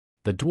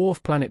The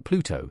dwarf planet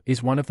Pluto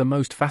is one of the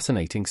most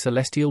fascinating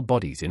celestial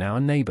bodies in our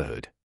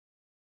neighborhood.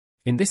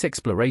 In this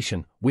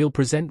exploration, we'll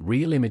present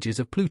real images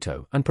of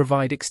Pluto and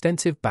provide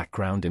extensive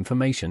background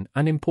information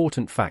and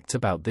important facts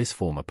about this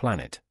former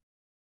planet.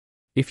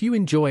 If you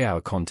enjoy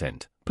our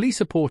content, please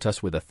support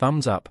us with a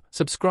thumbs up,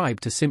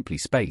 subscribe to Simply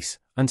Space,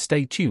 and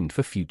stay tuned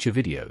for future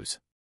videos.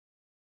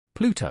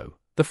 Pluto,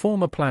 the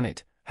former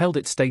planet, held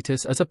its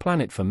status as a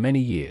planet for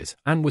many years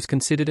and was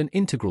considered an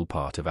integral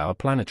part of our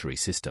planetary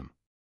system.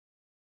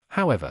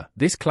 However,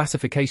 this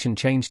classification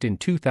changed in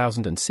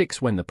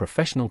 2006 when the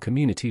professional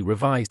community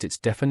revised its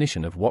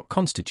definition of what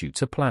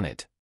constitutes a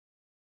planet.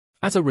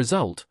 As a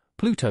result,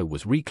 Pluto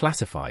was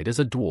reclassified as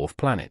a dwarf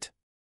planet.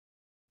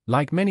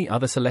 Like many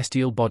other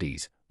celestial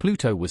bodies,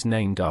 Pluto was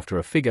named after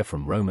a figure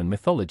from Roman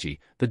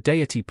mythology, the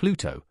deity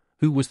Pluto,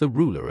 who was the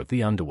ruler of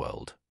the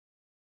underworld.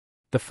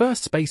 The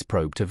first space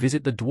probe to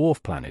visit the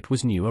dwarf planet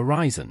was New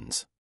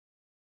Horizons.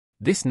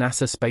 This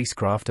NASA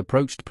spacecraft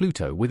approached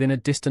Pluto within a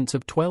distance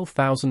of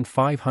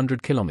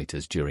 12,500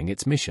 kilometers during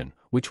its mission,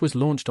 which was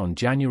launched on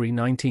January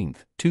 19,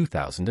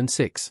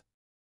 2006.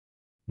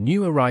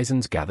 New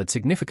Horizons gathered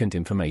significant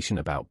information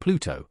about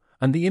Pluto,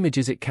 and the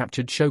images it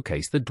captured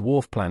showcase the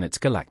dwarf planet's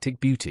galactic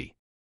beauty.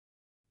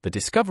 The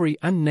discovery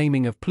and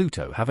naming of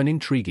Pluto have an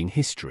intriguing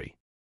history.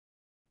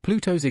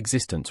 Pluto's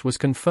existence was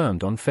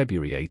confirmed on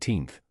February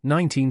 18,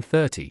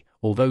 1930,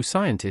 although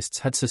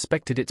scientists had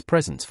suspected its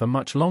presence for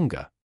much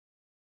longer.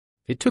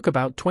 It took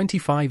about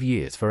 25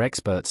 years for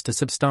experts to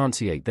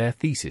substantiate their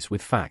thesis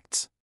with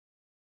facts.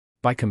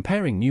 By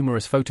comparing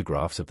numerous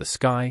photographs of the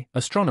sky,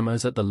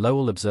 astronomers at the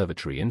Lowell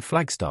Observatory in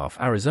Flagstaff,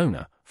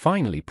 Arizona,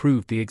 finally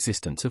proved the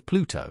existence of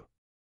Pluto.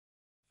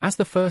 As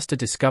the first to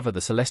discover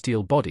the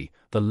celestial body,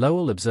 the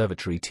Lowell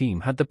Observatory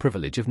team had the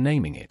privilege of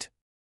naming it.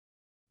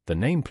 The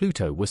name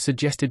Pluto was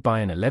suggested by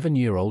an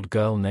 11-year-old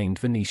girl named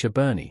Venetia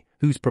Burney,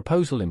 whose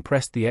proposal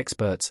impressed the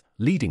experts,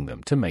 leading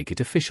them to make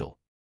it official.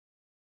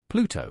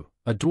 Pluto,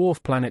 a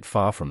dwarf planet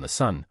far from the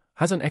Sun,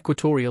 has an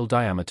equatorial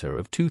diameter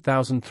of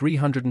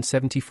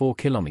 2,374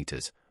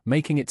 kilometers,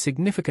 making it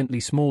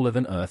significantly smaller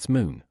than Earth's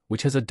moon,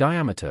 which has a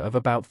diameter of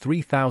about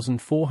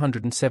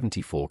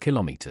 3,474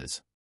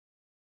 kilometers.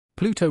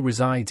 Pluto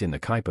resides in the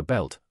Kuiper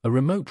Belt, a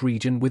remote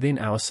region within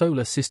our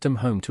solar system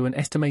home to an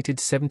estimated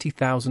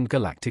 70,000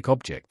 galactic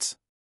objects.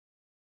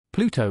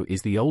 Pluto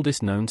is the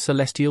oldest known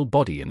celestial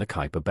body in the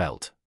Kuiper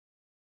Belt.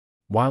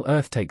 While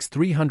Earth takes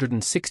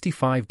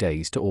 365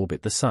 days to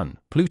orbit the Sun,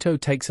 Pluto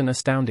takes an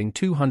astounding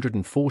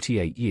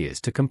 248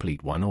 years to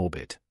complete one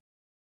orbit.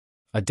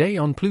 A day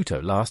on Pluto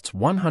lasts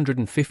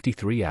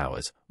 153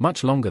 hours,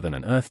 much longer than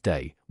an Earth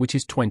day, which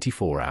is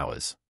 24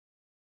 hours.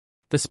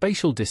 The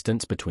spatial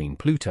distance between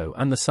Pluto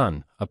and the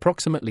Sun,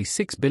 approximately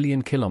 6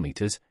 billion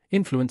kilometers,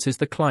 influences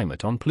the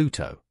climate on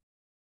Pluto.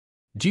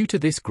 Due to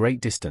this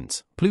great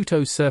distance,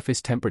 Pluto's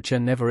surface temperature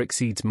never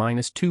exceeds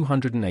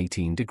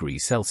 -218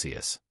 degrees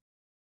Celsius.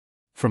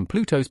 From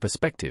Pluto's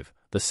perspective,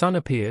 the Sun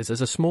appears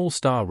as a small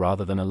star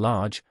rather than a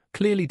large,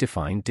 clearly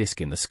defined disk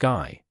in the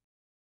sky.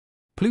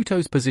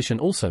 Pluto's position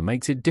also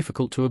makes it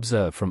difficult to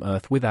observe from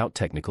Earth without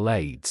technical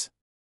aids.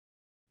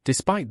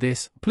 Despite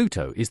this,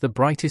 Pluto is the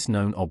brightest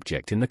known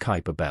object in the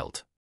Kuiper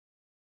Belt.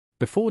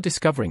 Before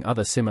discovering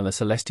other similar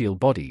celestial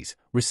bodies,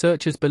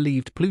 researchers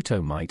believed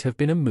Pluto might have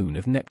been a moon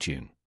of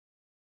Neptune.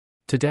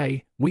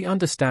 Today, we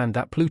understand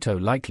that Pluto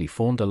likely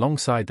formed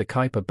alongside the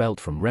Kuiper Belt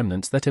from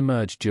remnants that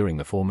emerged during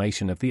the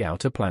formation of the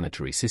outer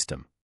planetary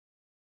system.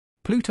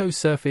 Pluto's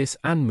surface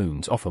and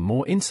moons offer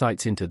more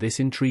insights into this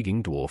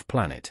intriguing dwarf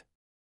planet.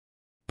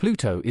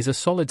 Pluto is a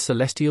solid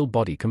celestial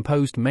body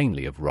composed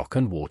mainly of rock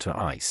and water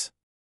ice.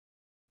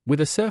 With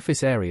a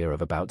surface area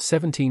of about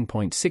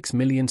 17.6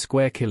 million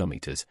square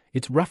kilometers,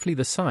 it's roughly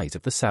the size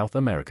of the South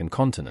American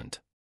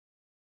continent.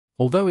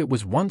 Although it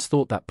was once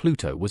thought that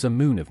Pluto was a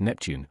moon of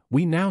Neptune,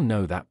 we now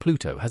know that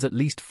Pluto has at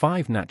least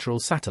 5 natural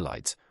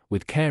satellites,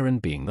 with Charon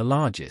being the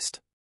largest.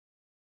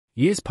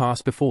 Years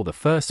passed before the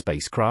first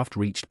spacecraft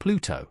reached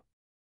Pluto.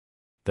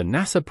 The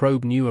NASA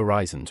probe New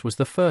Horizons was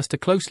the first to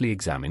closely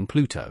examine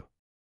Pluto.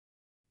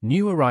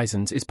 New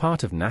Horizons is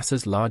part of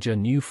NASA's larger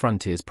New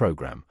Frontiers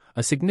program,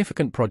 a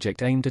significant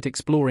project aimed at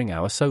exploring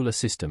our solar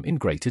system in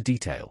greater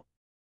detail.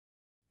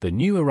 The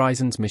New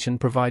Horizons mission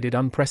provided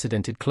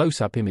unprecedented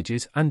close-up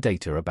images and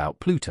data about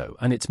Pluto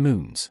and its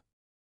moons.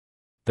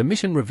 The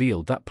mission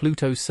revealed that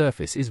Pluto's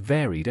surface is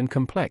varied and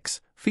complex,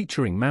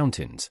 featuring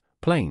mountains,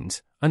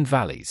 plains, and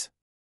valleys.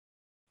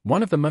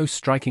 One of the most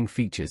striking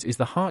features is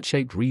the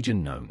heart-shaped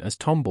region known as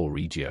Tombor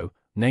Regio,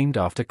 named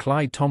after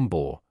Clyde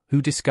Tombaugh,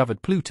 who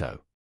discovered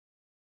Pluto.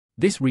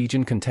 This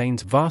region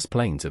contains vast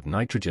plains of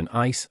nitrogen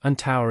ice and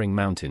towering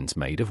mountains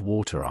made of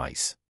water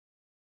ice.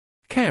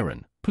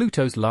 Charon,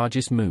 Pluto's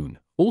largest moon,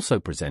 also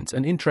presents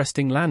an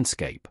interesting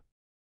landscape.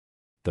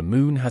 The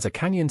Moon has a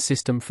canyon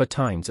system for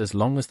times as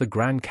long as the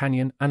Grand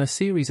Canyon and a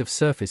series of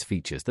surface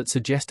features that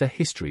suggest a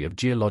history of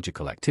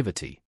geological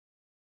activity.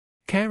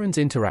 Charon's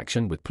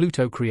interaction with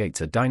Pluto creates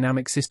a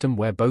dynamic system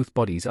where both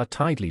bodies are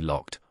tidally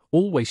locked,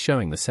 always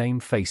showing the same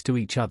face to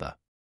each other.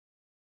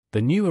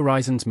 The New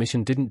Horizons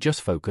mission didn't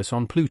just focus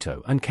on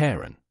Pluto and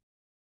Charon.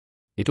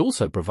 It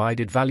also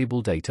provided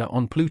valuable data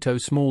on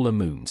Pluto's smaller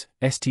moons,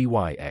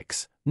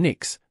 Styx,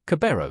 Nix,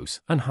 Kerberos,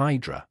 and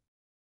Hydra.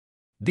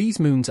 These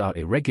moons are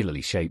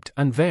irregularly shaped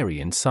and vary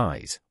in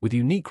size, with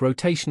unique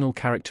rotational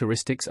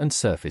characteristics and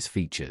surface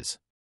features.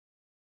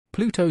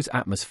 Pluto's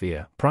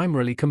atmosphere,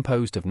 primarily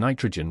composed of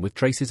nitrogen with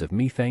traces of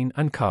methane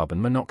and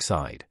carbon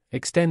monoxide,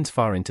 extends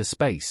far into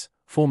space,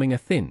 forming a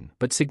thin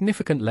but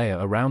significant layer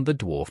around the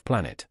dwarf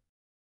planet.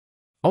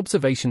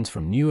 Observations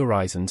from New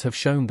Horizons have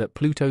shown that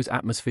Pluto's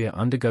atmosphere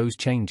undergoes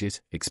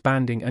changes,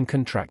 expanding and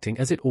contracting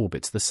as it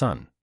orbits the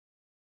Sun.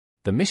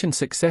 The mission's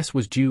success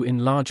was due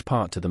in large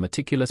part to the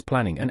meticulous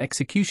planning and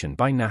execution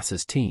by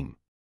NASA's team.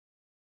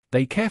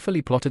 They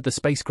carefully plotted the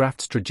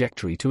spacecraft's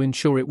trajectory to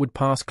ensure it would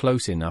pass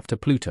close enough to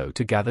Pluto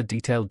to gather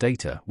detailed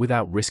data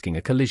without risking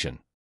a collision.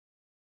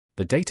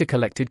 The data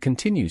collected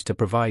continues to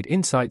provide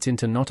insights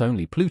into not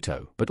only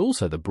Pluto but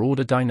also the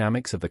broader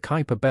dynamics of the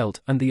Kuiper Belt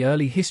and the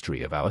early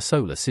history of our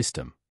solar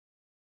system.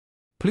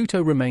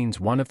 Pluto remains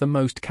one of the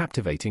most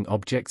captivating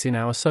objects in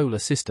our solar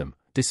system,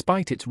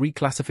 despite its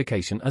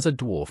reclassification as a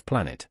dwarf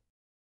planet.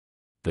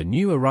 The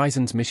New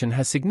Horizons mission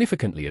has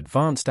significantly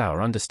advanced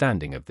our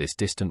understanding of this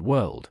distant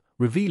world,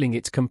 revealing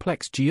its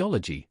complex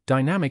geology,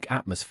 dynamic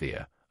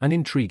atmosphere, and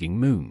intriguing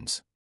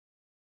moons.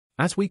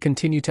 As we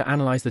continue to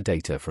analyze the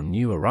data from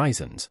New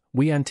Horizons,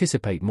 we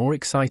anticipate more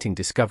exciting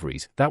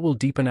discoveries that will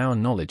deepen our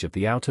knowledge of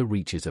the outer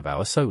reaches of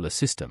our solar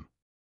system.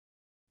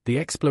 The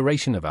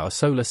exploration of our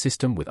solar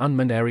system with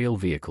unmanned aerial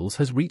vehicles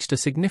has reached a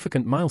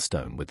significant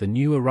milestone with the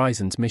New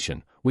Horizons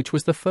mission, which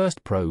was the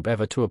first probe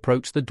ever to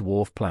approach the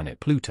dwarf planet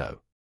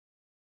Pluto.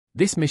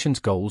 This mission's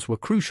goals were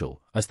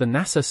crucial, as the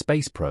NASA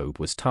space probe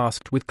was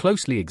tasked with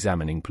closely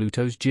examining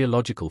Pluto's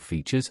geological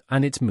features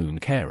and its moon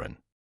Charon.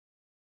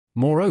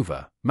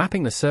 Moreover,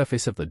 mapping the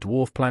surface of the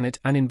dwarf planet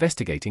and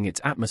investigating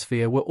its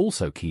atmosphere were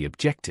also key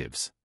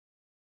objectives.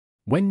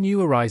 When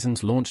New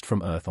Horizons launched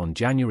from Earth on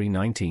January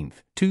 19,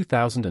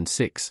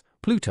 2006,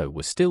 Pluto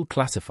was still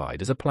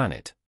classified as a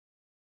planet.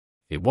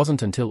 It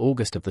wasn't until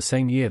August of the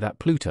same year that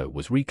Pluto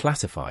was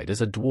reclassified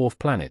as a dwarf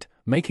planet,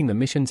 making the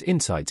mission's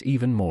insights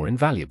even more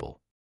invaluable.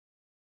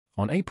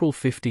 On April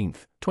 15,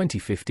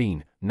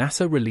 2015,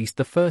 NASA released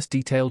the first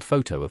detailed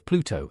photo of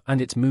Pluto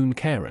and its moon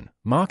Charon,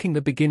 marking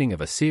the beginning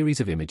of a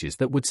series of images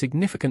that would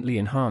significantly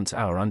enhance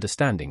our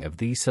understanding of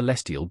these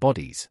celestial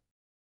bodies.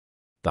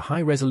 The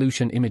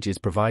high-resolution images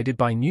provided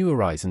by New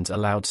Horizons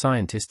allowed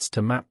scientists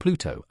to map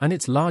Pluto and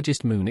its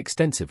largest moon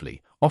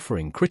extensively,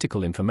 offering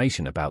critical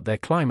information about their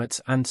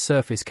climates and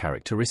surface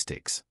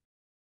characteristics.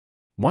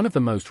 One of the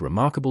most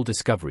remarkable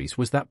discoveries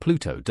was that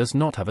Pluto does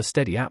not have a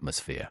steady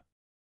atmosphere.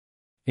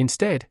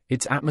 Instead,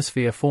 its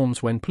atmosphere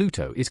forms when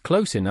Pluto is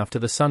close enough to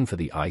the Sun for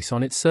the ice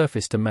on its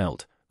surface to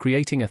melt,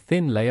 creating a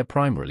thin layer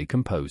primarily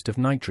composed of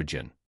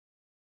nitrogen.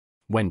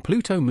 When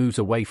Pluto moves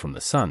away from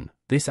the Sun,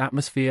 this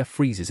atmosphere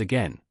freezes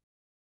again.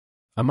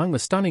 Among the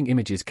stunning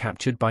images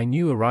captured by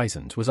New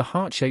Horizons was a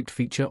heart-shaped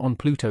feature on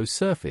Pluto's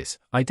surface,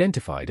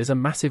 identified as a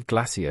massive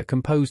glacier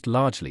composed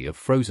largely of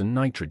frozen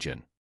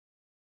nitrogen.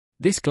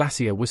 This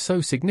glacier was so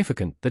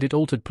significant that it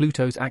altered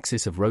Pluto's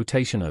axis of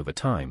rotation over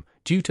time,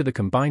 due to the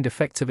combined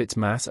effects of its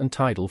mass and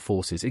tidal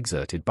forces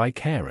exerted by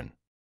Charon.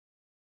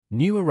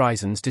 New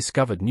Horizons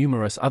discovered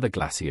numerous other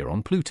glaciers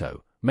on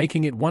Pluto,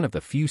 making it one of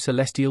the few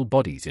celestial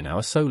bodies in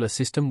our solar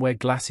system where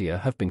glaciers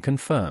have been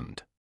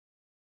confirmed.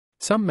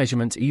 Some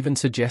measurements even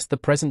suggest the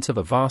presence of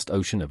a vast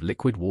ocean of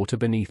liquid water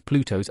beneath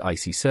Pluto's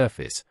icy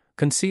surface,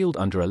 concealed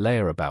under a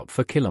layer about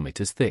 4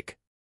 kilometers thick.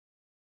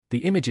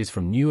 The images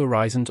from New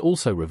Horizons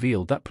also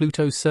revealed that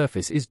Pluto's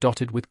surface is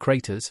dotted with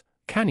craters,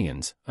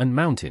 canyons, and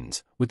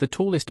mountains, with the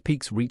tallest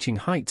peaks reaching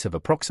heights of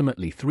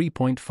approximately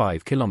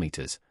 3.5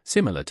 kilometers,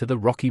 similar to the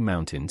Rocky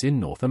Mountains in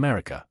North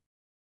America.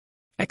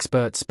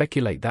 Experts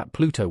speculate that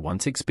Pluto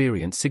once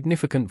experienced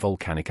significant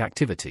volcanic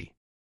activity.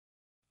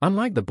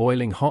 Unlike the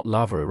boiling hot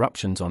lava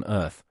eruptions on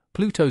Earth,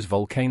 Pluto's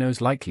volcanoes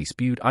likely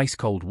spewed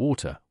ice-cold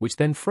water, which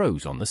then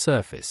froze on the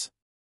surface.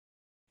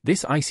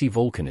 This icy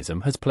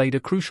volcanism has played a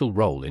crucial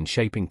role in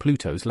shaping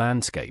Pluto's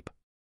landscape.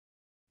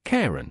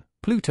 Charon,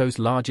 Pluto's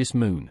largest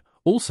moon,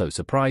 also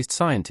surprised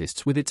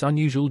scientists with its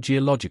unusual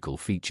geological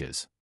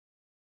features.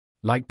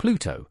 Like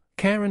Pluto,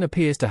 Charon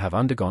appears to have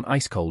undergone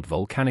ice-cold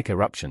volcanic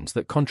eruptions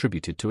that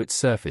contributed to its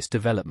surface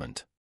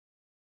development.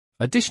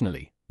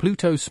 Additionally,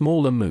 Pluto's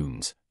smaller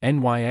moons,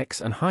 Nyx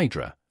and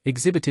Hydra,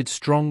 exhibited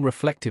strong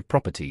reflective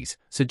properties,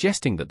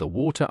 suggesting that the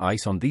water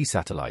ice on these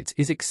satellites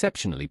is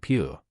exceptionally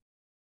pure.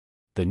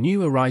 The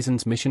New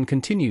Horizons mission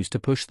continues to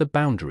push the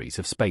boundaries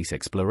of space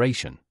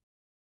exploration.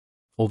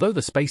 Although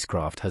the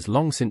spacecraft has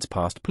long since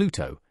passed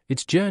Pluto,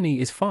 its journey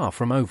is far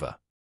from over.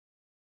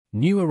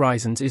 New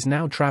Horizons is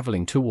now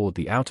traveling toward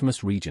the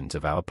outermost regions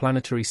of our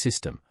planetary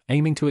system,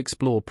 aiming to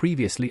explore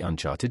previously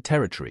uncharted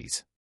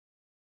territories.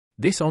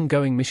 This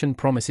ongoing mission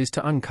promises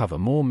to uncover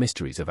more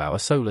mysteries of our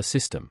solar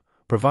system,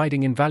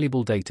 providing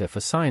invaluable data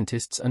for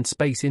scientists and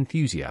space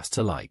enthusiasts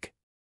alike.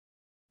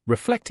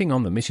 Reflecting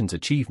on the mission's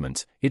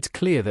achievements, it's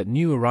clear that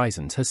New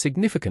Horizons has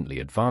significantly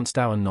advanced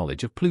our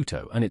knowledge of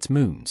Pluto and its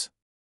moons.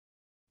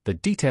 The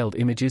detailed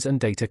images and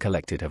data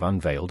collected have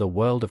unveiled a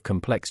world of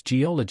complex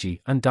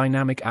geology and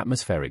dynamic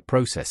atmospheric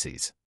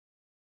processes.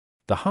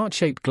 The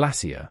heart-shaped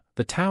glacier,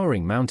 the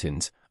towering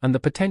mountains, and the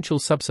potential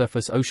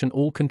subsurface ocean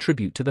all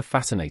contribute to the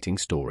fascinating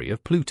story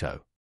of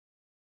Pluto.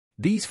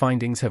 These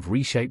findings have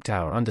reshaped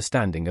our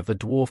understanding of the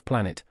dwarf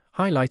planet,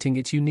 highlighting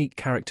its unique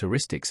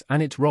characteristics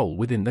and its role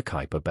within the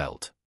Kuiper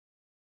Belt.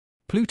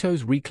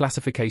 Pluto's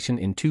reclassification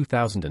in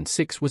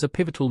 2006 was a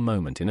pivotal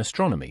moment in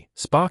astronomy,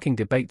 sparking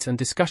debates and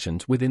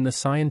discussions within the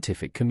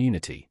scientific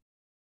community.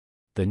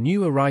 The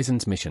New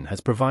Horizons mission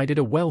has provided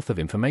a wealth of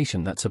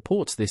information that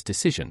supports this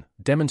decision,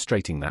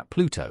 demonstrating that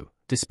Pluto,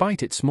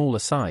 despite its smaller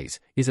size,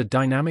 is a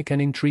dynamic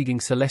and intriguing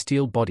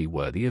celestial body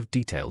worthy of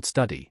detailed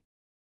study.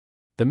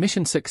 The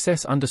mission's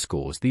success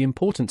underscores the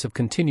importance of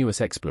continuous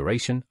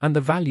exploration and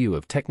the value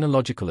of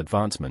technological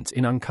advancements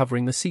in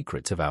uncovering the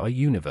secrets of our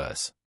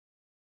universe.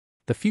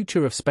 The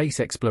future of space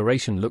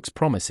exploration looks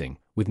promising,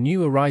 with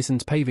New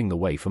Horizons paving the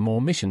way for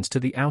more missions to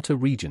the outer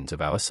regions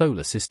of our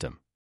solar system.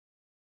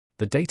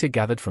 The data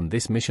gathered from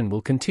this mission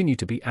will continue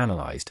to be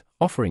analyzed,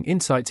 offering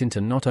insights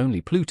into not only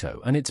Pluto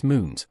and its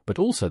moons, but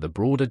also the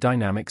broader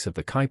dynamics of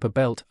the Kuiper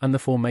Belt and the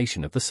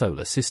formation of the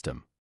solar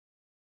system.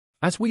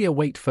 As we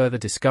await further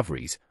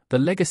discoveries, the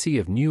legacy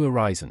of New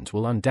Horizons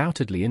will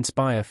undoubtedly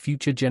inspire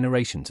future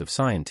generations of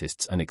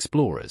scientists and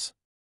explorers.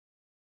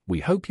 We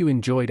hope you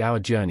enjoyed our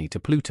journey to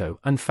Pluto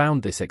and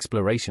found this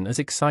exploration as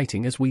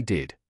exciting as we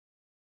did.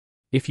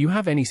 If you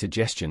have any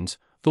suggestions,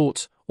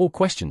 thoughts, or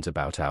questions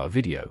about our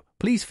video,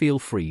 please feel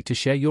free to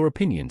share your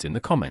opinions in the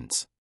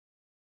comments.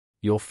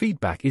 Your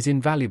feedback is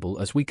invaluable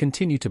as we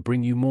continue to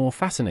bring you more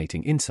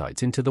fascinating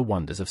insights into the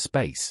wonders of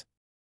space.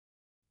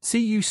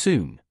 See you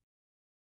soon.